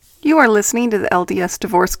You are listening to the LDS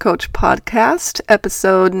Divorce Coach podcast,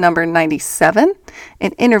 episode number 97,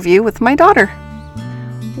 an interview with my daughter.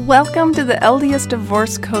 Welcome to the LDS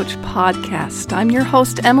Divorce Coach podcast. I'm your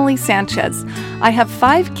host, Emily Sanchez. I have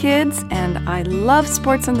 5 kids and I love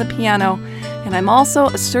sports and the piano, and I'm also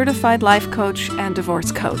a certified life coach and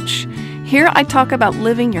divorce coach. Here I talk about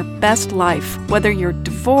living your best life, whether you're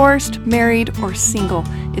divorced, married, or single.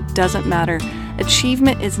 It doesn't matter.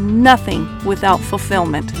 Achievement is nothing without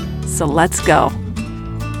fulfillment. So let's go.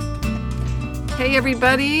 Hey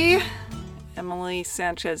everybody, Emily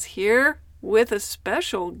Sanchez here with a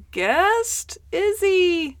special guest,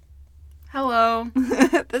 Izzy. Hello.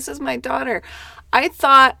 This is my daughter. I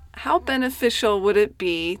thought, how beneficial would it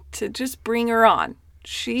be to just bring her on?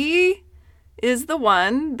 She is the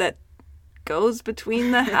one that goes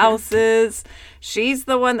between the houses. She's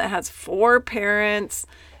the one that has 4 parents.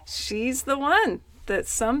 She's the one that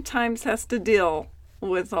sometimes has to deal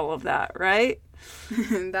with all of that, right?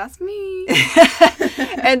 That's me.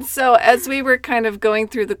 And so as we were kind of going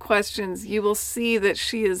through the questions, you will see that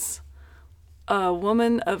she is a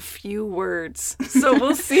woman of few words. So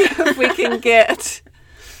we'll see if we can get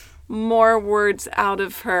more words out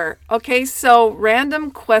of her. Okay, so random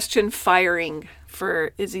question firing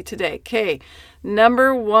for Izzy today. Okay,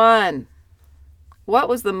 number 1. What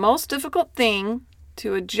was the most difficult thing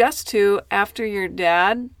to adjust to after your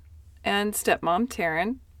dad and stepmom,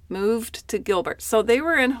 Taryn, moved to Gilbert? So they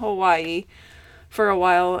were in Hawaii for a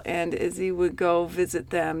while, and Izzy would go visit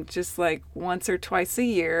them just like once or twice a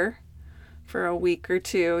year for a week or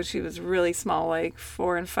two. She was really small, like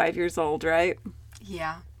 4 and 5 years old, right?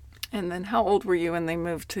 Yeah. And then how old were you when they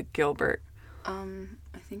moved to Gilbert?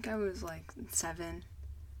 I think I was like 7.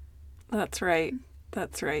 That's right.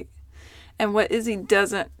 That's right. And what Izzy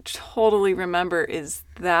doesn't totally remember is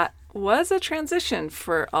that was a transition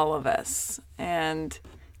for all of us. And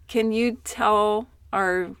can you tell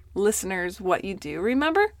our listeners what you do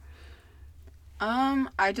remember?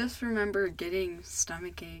 I just remember getting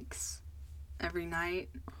stomach aches every night,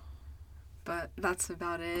 but that's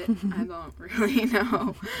about it. I don't really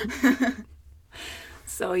know.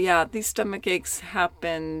 So yeah, these stomach aches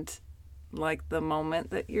happened like the moment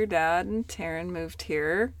that your dad and Taryn moved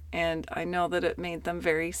here. And I know that it made them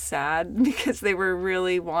very sad because they were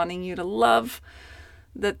really wanting you to love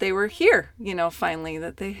that they were here, finally,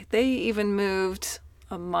 that they even moved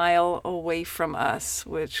a mile away from us,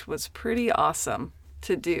 which was pretty awesome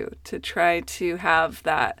to do, to try to have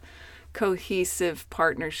that cohesive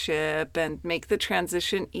partnership and make the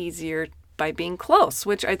transition easier by being close,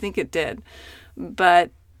 which I think it did.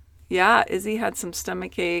 But yeah, Izzy had some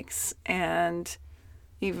stomach aches and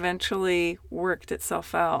eventually worked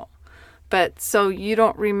itself out. But so you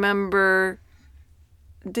don't remember,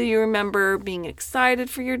 do you remember being excited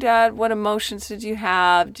for your dad? What emotions did you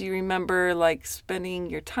have? Do you remember like spending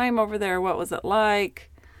your time over there? What was it like?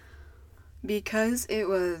 Because it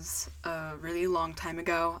was a really long time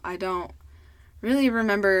ago, I don't really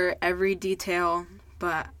remember every detail,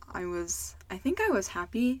 but I think I was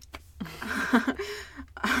happy.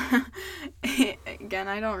 Again,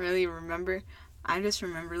 I don't really remember. I just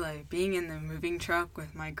remember like being in the moving truck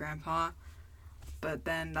with my grandpa, but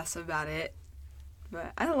then that's about it.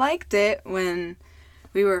 But I liked it when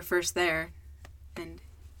we were first there, and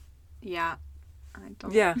yeah, I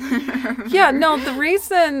don't. Yeah, yeah. No, the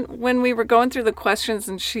reason when we were going through the questions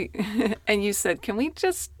and and you said, "Can we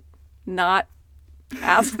just not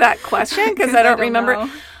ask that question?" Because I don't remember.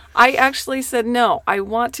 Know. I actually said, no, I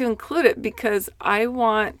want to include it because I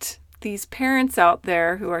want these parents out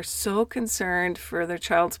there who are so concerned for their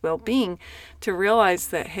child's well-being to realize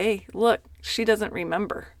that, hey, look, she doesn't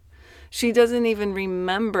remember. She doesn't even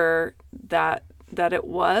remember that it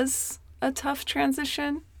was a tough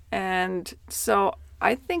transition. And so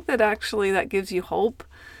I think that actually that gives you hope.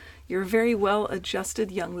 You're a very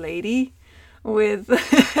well-adjusted young lady with,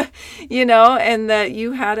 and that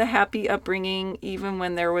you had a happy upbringing even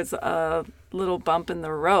when there was a little bump in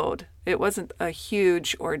the road. It wasn't a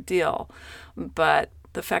huge ordeal, but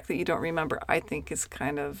the fact that you don't remember, I think, is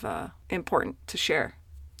kind of important to share.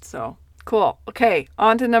 So, cool. Okay,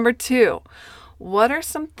 on to number 2. What are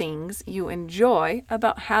some things you enjoy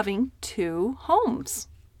about having 2 homes?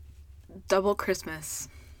 Double Christmas.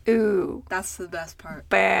 Ooh. That's the best part.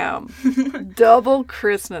 Bam. Double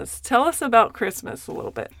Christmas. Tell us about Christmas a little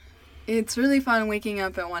bit. It's really fun waking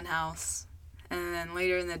up at one house and then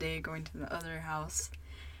later in the day going to the other house.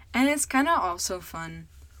 And it's kind of also fun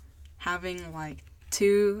having like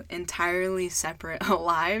 2 entirely separate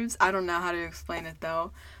lives. I don't know how to explain it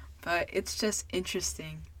though, but it's just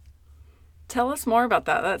interesting. Tell us more about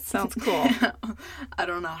that. That sounds cool. I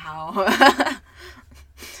don't know how.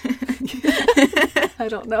 I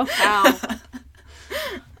don't know how.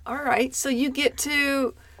 All right, so you get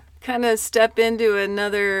to kind of step into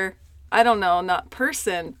another, I don't know, not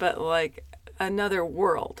person, but like another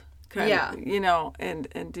world. Kind of,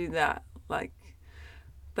 and do that. Like,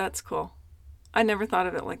 that's cool. I never thought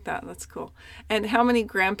of it like that. That's cool. And how many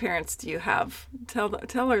grandparents do you have? Tell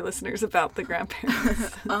our listeners about the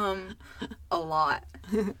grandparents. A lot.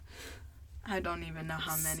 I don't even know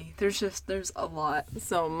how many. There's a lot.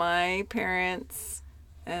 So my parents,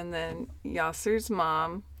 and then Yasser's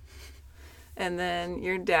mom, and then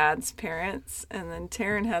your dad's parents, and then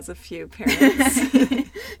Taryn has a few parents.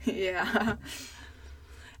 Yeah.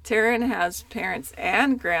 Taryn has parents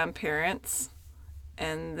and grandparents,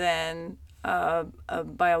 and then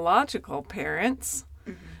biological parents.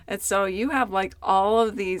 Mm-hmm. And so you have like all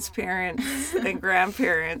of these parents and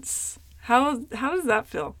grandparents. How does that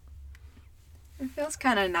feel? It feels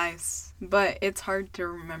kind of nice, but it's hard to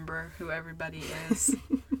remember who everybody is.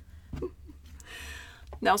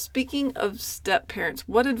 Now, speaking of step parents,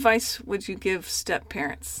 what advice would you give step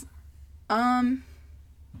parents?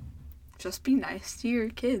 Just be nice to your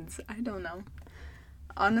kids. I don't know.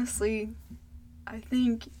 Honestly, I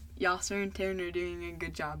think Yasser and Taryn are doing a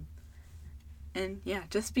good job. And yeah,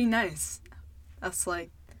 just be nice. That's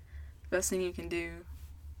like the best thing you can do.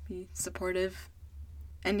 Be supportive.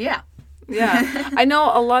 And yeah. Yeah. I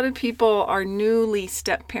know a lot of people are newly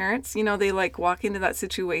step parents. You know, they like walk into that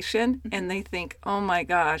situation and they think, oh my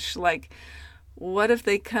gosh, like, what if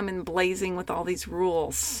they come in blazing with all these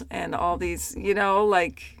rules and all these,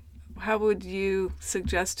 like, how would you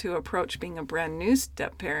suggest to approach being a brand new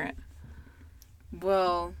step parent?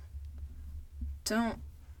 Well, don't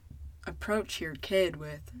approach your kid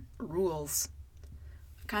with rules.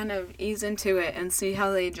 Kind of ease into it and see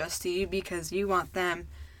how they adjust to you, because you want them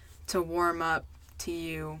to warm up to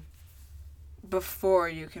you before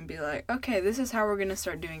you can be like, okay, this is how we're going to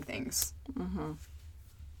start doing things. Mm-hmm.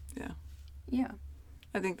 Yeah. Yeah.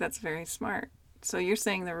 I think that's very smart. So you're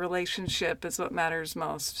saying the relationship is what matters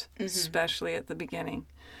most, especially at the beginning.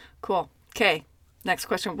 Cool. Okay. Next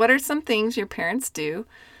question. What are some things your parents do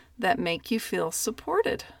that make you feel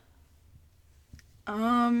supported?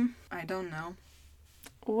 I don't know.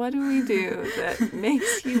 What do we do that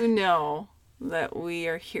makes you know that we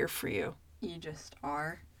are here for you? You just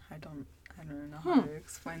are. I don't know how to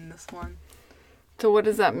explain this one. So what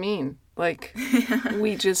does that mean? Like,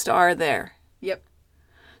 we just are there. Yep.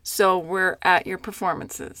 So we're at your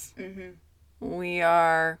performances. Mm-hmm. We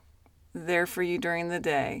are there for you during the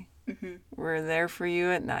day. Mm-hmm. We're there for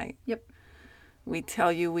you at night. Yep. We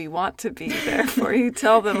tell you we want to be there for you.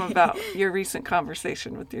 Tell them about your recent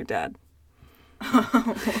conversation with your dad.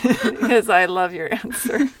 Because I love your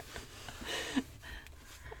answer.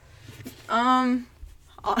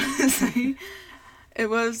 Honestly, it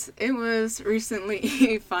was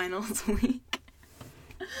recently finals week.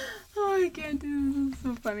 Oh, I can't do this. It's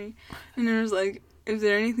so funny. And it was like, is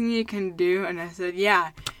there anything you can do? And I said,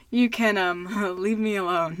 yeah, you can leave me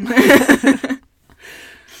alone.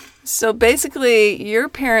 So basically, your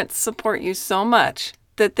parents support you so much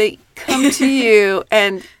that they come to you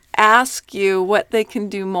and ask you what they can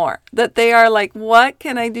do more. That they are like, what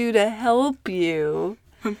can I do to help you?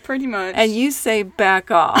 Pretty much. And you say,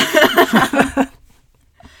 back off.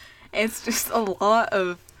 It's just a lot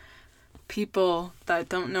of people that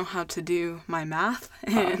don't know how to do my math,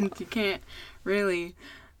 and you can't really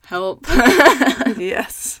help.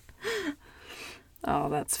 Yes. Oh,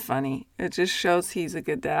 that's funny. It just shows he's a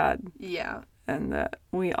good dad. Yeah. And that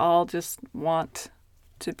we all just want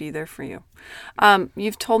to be there for you.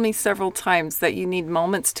 You've told me several times that you need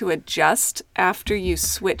moments to adjust after you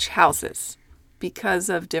switch houses because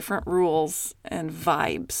of different rules and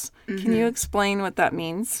vibes. Mm-hmm. Can you explain what that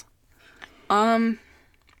means?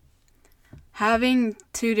 Having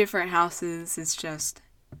two different houses is just,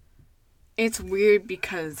 it's weird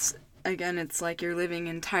because, again, it's like you're living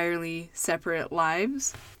entirely separate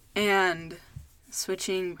lives, and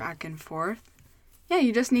switching back and forth. Yeah,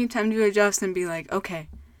 you just need time to adjust and be like, okay,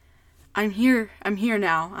 I'm here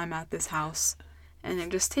now, I'm at this house, and it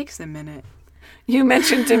just takes a minute. You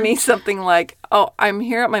mentioned to me something like, oh, I'm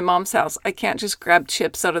here at my mom's house. I can't just grab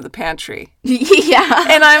chips out of the pantry. Yeah.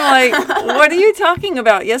 And I'm like, what are you talking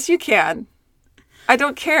about? Yes, you can. I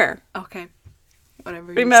don't care. Okay.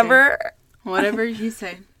 Whatever you Remember? say. Whatever you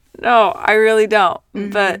say. No, I really don't.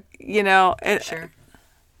 Mm-hmm. But, Sure.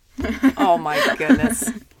 Oh, my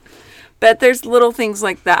goodness. But there's little things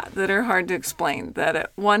like that are hard to explain. That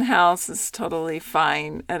at one house is totally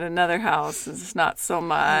fine. At another house is not so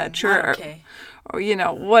much. Okay. Or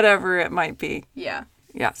whatever it might be. Yeah.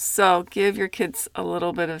 Yeah, so give your kids a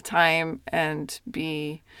little bit of time and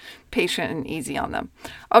be patient and easy on them.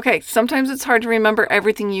 Okay, sometimes it's hard to remember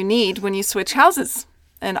everything you need when you switch houses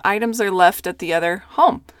and items are left at the other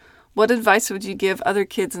home. What advice would you give other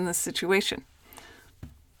kids in this situation?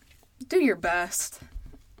 Do your best.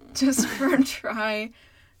 Just try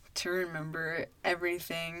to remember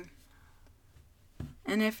everything.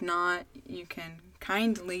 And if not, you can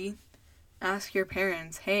kindly ask your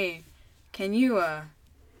parents, hey, can you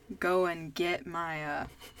go and get my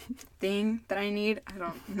thing that I need? I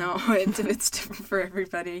don't know. It's different for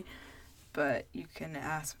everybody. But you can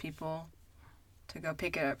ask people to go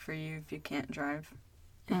pick it up for you if you can't drive.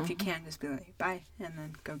 And if you can't, just be like, bye, and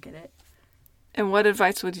then go get it. And what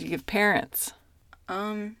advice would you give parents?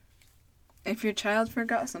 If your child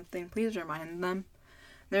forgot something, please remind them.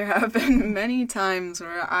 There have been many times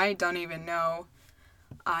where I don't even know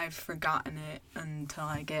I've forgotten it until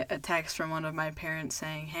I get a text from one of my parents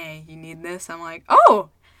saying, hey, you need this? I'm like, oh,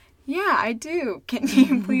 yeah, I do. Can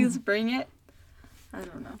you please bring it? I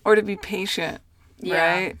don't know. Or to be patient,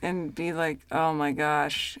 Yeah. right? And be like, oh my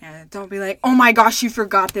gosh. Yeah, don't be like, oh my gosh, you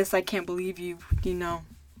forgot this. I can't believe you know,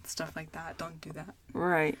 stuff like that. Don't do that.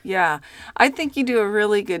 Right. Yeah. I think you do a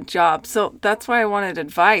really good job. So that's why I wanted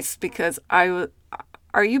advice because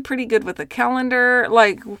are you pretty good with a calendar?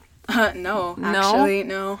 Like, No, actually,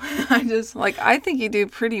 no. I think you do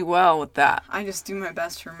pretty well with that. I just do my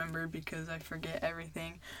best to remember because I forget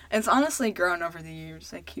everything. It's honestly grown over the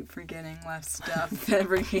years. I keep forgetting less stuff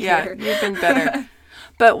every year. Yeah, you've been better.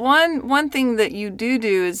 But one thing that you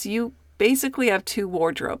do is you basically have two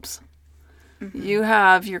wardrobes. Mm-hmm. You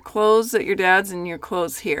have your clothes at your dad's and your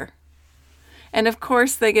clothes here. And of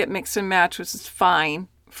course they get mixed and matched, which is fine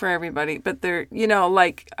for everybody. But they're,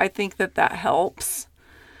 I think that helps.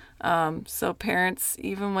 So parents,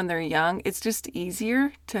 even when they're young, it's just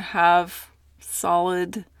easier to have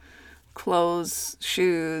solid clothes,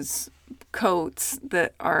 shoes, coats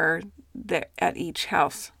that are there at each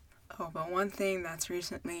house. Oh, but one thing that's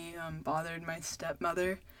recently bothered my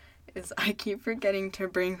stepmother is I keep forgetting to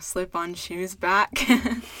bring slip-on shoes back.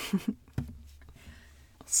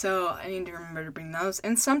 So I need to remember to bring those.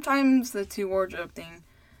 And sometimes the two wardrobe thing,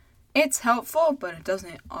 it's helpful, but it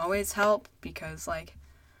doesn't always help because,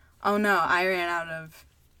 oh no, I ran out of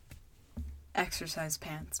exercise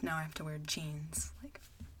pants. Now I have to wear jeans.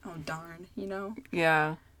 Oh darn,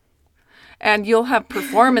 Yeah. And you'll have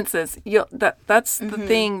performances. That's the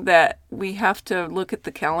thing that we have to look at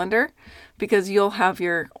the calendar because you'll have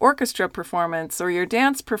your orchestra performance or your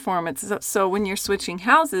dance performance. So when you're switching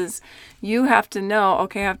houses, you have to know,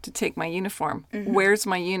 okay, I have to take my uniform. Mm-hmm. Where's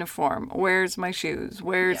my uniform? Where's my shoes?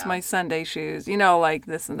 Where's my Sunday shoes? Like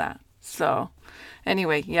this and that. So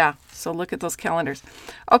anyway, yeah. So look at those calendars.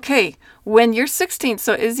 Okay. When you're 16,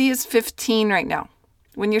 so Izzy is 15 right now.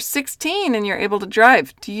 When you're 16 and you're able to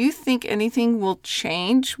drive, do you think anything will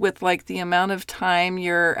change with the amount of time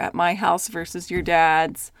you're at my house versus your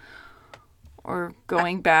dad's or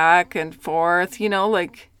going back and forth? What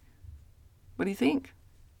do you think?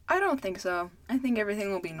 I don't think so. I think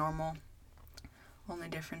everything will be normal. Only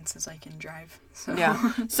difference is I can drive. So.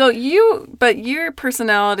 Yeah. But your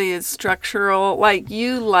personality is structural.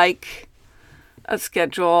 You like a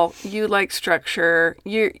schedule, you like structure,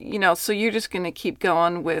 so you're just going to keep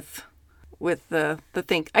going with the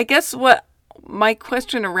thing. I guess what my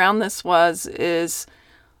question around this is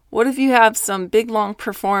what if you have some big long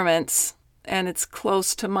performance and it's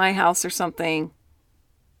close to my house or something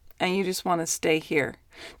and you just want to stay here?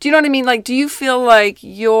 Do you know what I mean? Do you feel like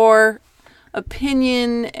your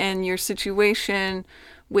opinion and your situation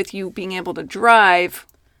with you being able to drive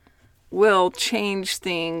will change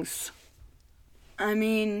things? I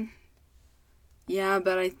mean, yeah,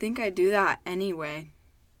 but I think I do that anyway.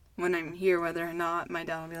 When I'm here, whether or not, my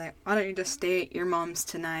dad will be like, why don't you just stay at your mom's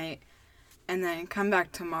tonight and then come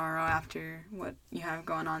back tomorrow after what you have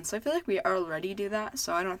going on. So I feel like we already do that,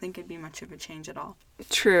 so I don't think it'd be much of a change at all.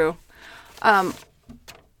 True.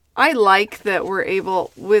 I like that we're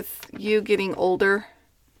able, with you getting older,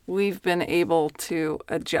 we've been able to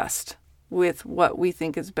adjust with what we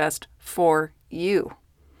think is best for you,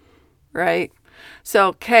 right? So,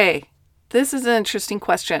 okay, this is an interesting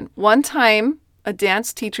question. One time, a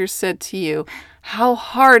dance teacher said to you, how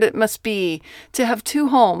hard it must be to have two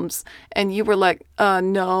homes. And you were like,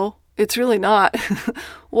 no, it's really not.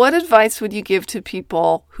 What advice would you give to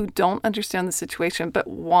people who don't understand the situation but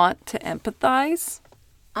want to empathize?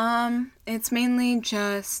 It's mainly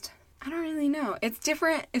just, I don't really know. It's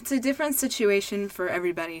different. It's a different situation for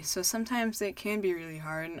everybody. So sometimes it can be really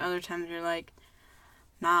hard. And other times you're like,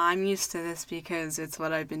 nah, I'm used to this because it's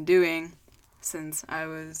what I've been doing since I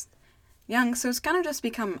was, young, so it's kind of just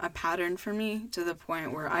become a pattern for me to the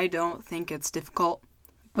point where I don't think it's difficult.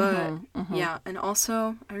 But yeah, and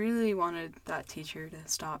also I really wanted that teacher to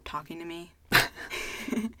stop talking to me.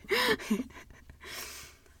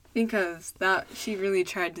 Because she really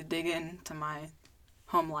tried to dig into my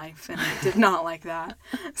home life, and I did not like that.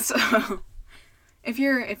 So if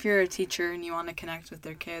you're a teacher and you want to connect with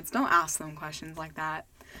their kids, don't ask them questions like that.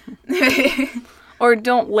 Or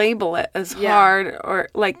don't label it as hard, or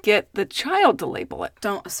like get the child to label it.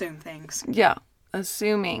 Don't assume things. Yeah.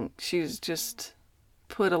 Assuming she's just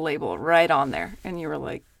put a label right on there and you were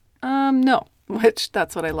like, no, which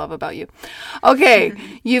that's what I love about you. Okay.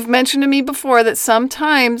 You've mentioned to me before that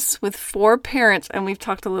sometimes with 4 parents, and we've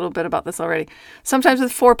talked a little bit about this already, sometimes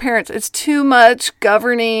with 4 parents, it's too much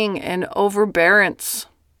governing and overbearance.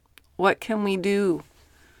 What can we do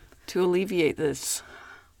to alleviate this?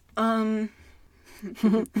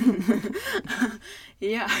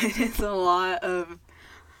 Yeah, it is a lot of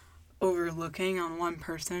overlooking on one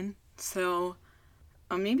person. So,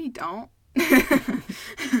 maybe don't.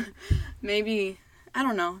 Maybe, I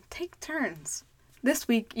don't know, take turns. This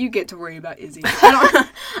week, you get to worry about Izzy.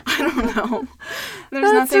 I don't know.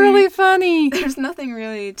 That's really funny. There's nothing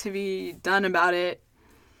really to be done about it,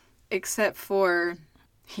 except for,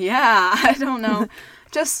 I don't know.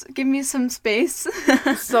 Just give me some space.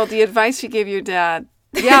 So the advice you gave your dad,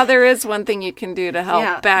 there is one thing you can do to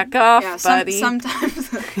help. Back off, buddy.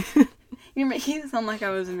 Sometimes you're making it sound like I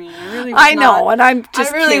was mean. I know, and I'm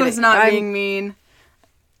just kidding. Was not being mean.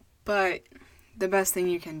 But the best thing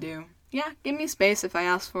you can do, give me space if I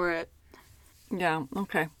ask for it. Yeah,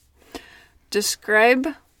 okay.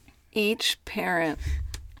 Describe each parent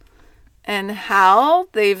and how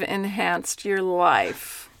they've enhanced your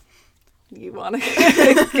life. You want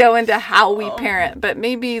to go into how we parent, but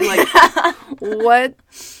maybe like, what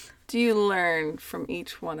do you learn from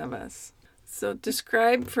each one of us? So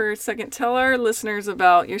describe for a second, tell our listeners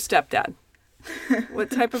about your stepdad. What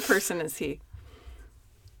type of person is he?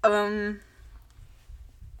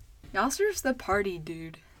 Yasser's the party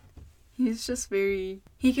dude. He's just he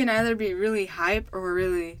can either be really hype or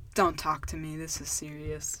really, don't talk to me, this is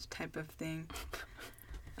serious type of thing.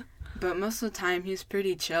 But most of the time he's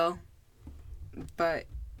pretty chill. But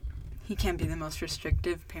he can't be the most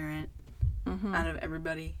restrictive parent out of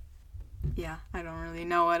everybody. Yeah, I don't really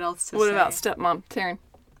know what else to say. What about stepmom,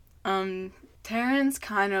 Taryn? Taryn's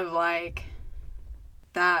kind of like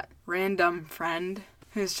that random friend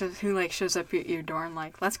who shows up at your door and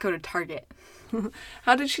like, let's go to Target.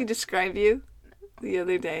 How did she describe you the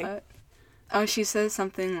other day? She says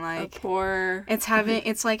something like,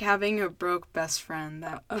 it's like having a broke best friend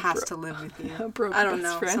that has to live with you. A broke I don't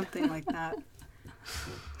best know, friend. something like that.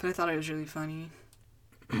 But I thought it was really funny.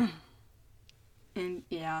 And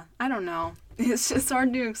I don't know. It's just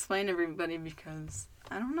hard to explain to everybody because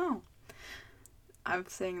I don't know. I'm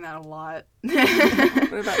saying that a lot.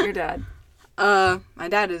 What about your dad? My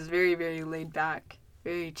dad is very, very laid back,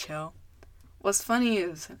 very chill. What's funny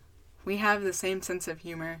is we have the same sense of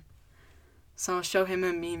humor. So I'll show him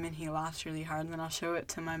a meme and he laughs really hard, and then I'll show it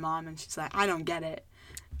to my mom and she's like, I don't get it.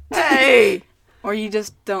 Hey! Or you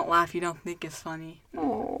just don't laugh, you don't think it's funny.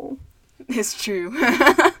 Oh. It's true.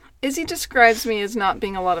 Izzy describes me as not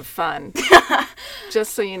being a lot of fun.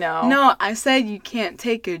 Just so you know. No, I said you can't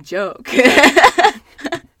take a joke.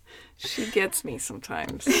 She gets me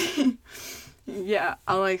sometimes. Yeah,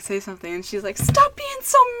 I'll say something and she's like, stop being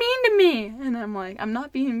so mean to me. And I'm like, I'm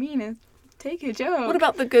not being mean, take a joke. What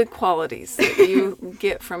about the good qualities that you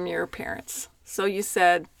get from your parents? So you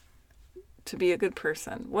said to be a good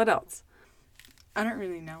person. What else? I don't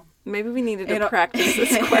really know. Maybe we needed to practice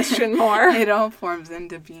this question more. It all forms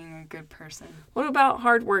into being a good person. What about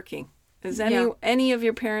hardworking? Is any of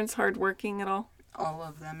your parents hardworking at all? All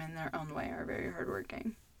of them in their own way are very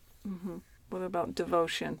hardworking. Mm-hmm. What about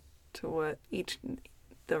devotion to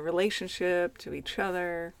the relationship, to each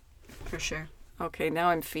other? For sure. Okay, now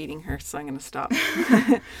I'm feeding her, so I'm going to stop.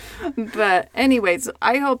 But anyways,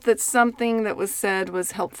 I hope that something that was said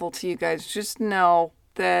was helpful to you guys. Just know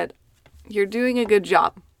that you're doing a good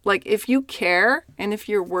job. Like, if you care and if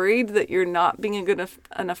you're worried that you're not being a good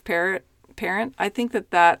enough parent, I think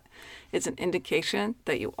that is an indication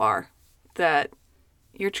that you are, that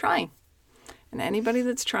you're trying. And anybody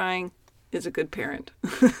that's trying is a good parent.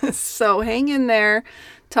 So hang in there,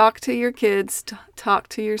 talk to your kids, talk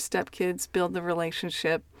to your stepkids, build the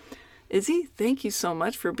relationship. Izzy, thank you so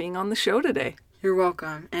much for being on the show today. You're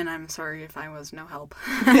welcome, and I'm sorry if I was no help.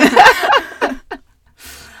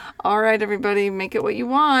 All right, everybody, make it what you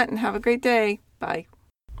want and have a great day. Bye.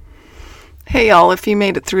 Hey, y'all, if you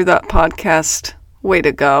made it through that podcast, Way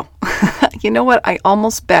to go. You know what? I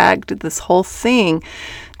almost bagged this whole thing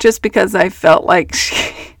just because I felt like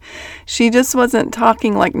she just wasn't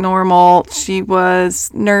talking like normal. She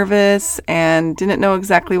was nervous and didn't know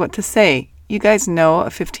exactly what to say. You guys know a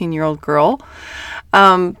 15-year-old girl.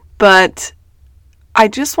 But I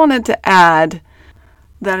just wanted to add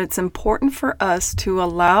that it's important for us to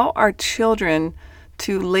allow our children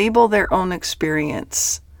to label their own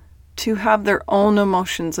experience, to have their own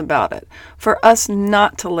emotions about it, for us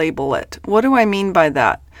not to label it. What do I mean by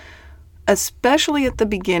that? Especially at the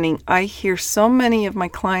beginning, I hear so many of my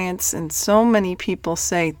clients and so many people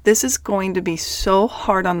say, this is going to be so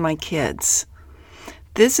hard on my kids.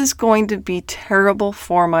 This is going to be terrible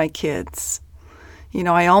for my kids. You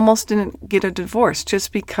know, I almost didn't get a divorce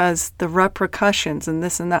just because the repercussions and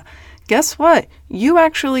this and that. Guess what? You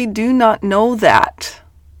actually do not know that.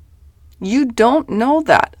 You don't know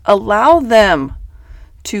that. Allow them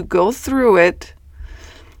to go through it,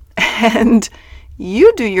 and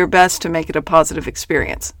you do your best to make it a positive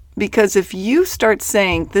experience. Because if you start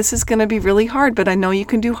saying, this is going to be really hard, but I know you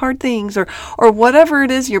can do hard things, or whatever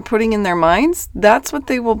it is you're putting in their minds, that's what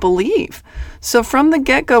they will believe. So from the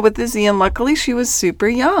get-go with Izzy, and luckily she was super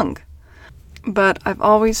young, but I've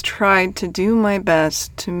always tried to do my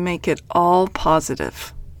best to make it all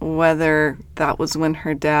positive. Whether that was when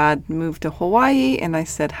her dad moved to Hawaii, and I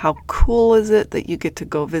said, how cool is it that you get to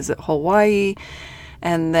go visit Hawaii?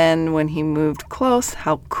 And then when he moved close,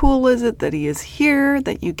 how cool is it that he is here,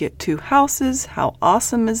 that you get 2 houses? How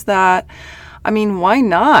awesome is that? I mean, why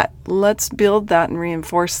not? Let's build that and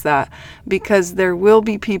reinforce that, because there will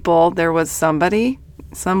be people. There was somebody,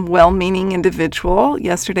 some well-meaning individual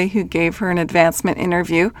yesterday who gave her an advancement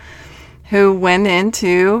interview, who went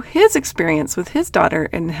into his experience with his daughter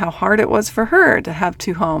and how hard it was for her to have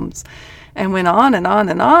 2 homes, and went on and on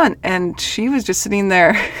and on. And she was just sitting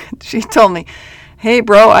there. She told me, hey,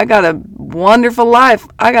 bro, I got a wonderful life.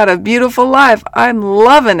 I got a beautiful life. I'm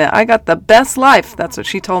loving it. I got the best life. That's what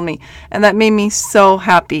she told me. And that made me so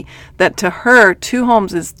happy that to her, 2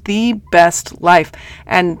 homes is the best life.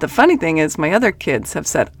 And the funny thing is, my other kids have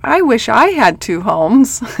said, I wish I had 2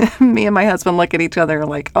 homes. Me and my husband look at each other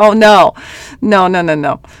like, oh, no,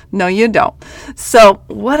 you don't. So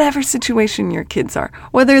whatever situation your kids are,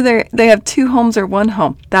 whether they have 2 homes or 1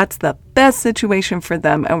 home, that's the best situation for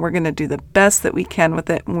them, and we're going to do the best that we can with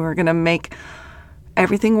it, and we're going to make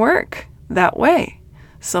everything work that way.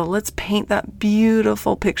 So let's paint that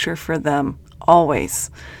beautiful picture for them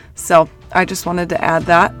always. So I just wanted to add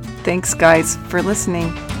that. Thanks, guys, for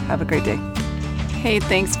listening. Have a great day. Hey,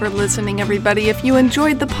 thanks for listening, everybody. If you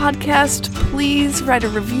enjoyed the podcast, please write a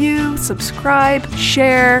review, subscribe,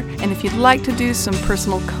 share, and if you'd like to do some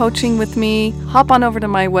personal coaching with me, hop on over to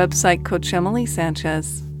my website,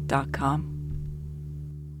 CoachEmilySanchez.com.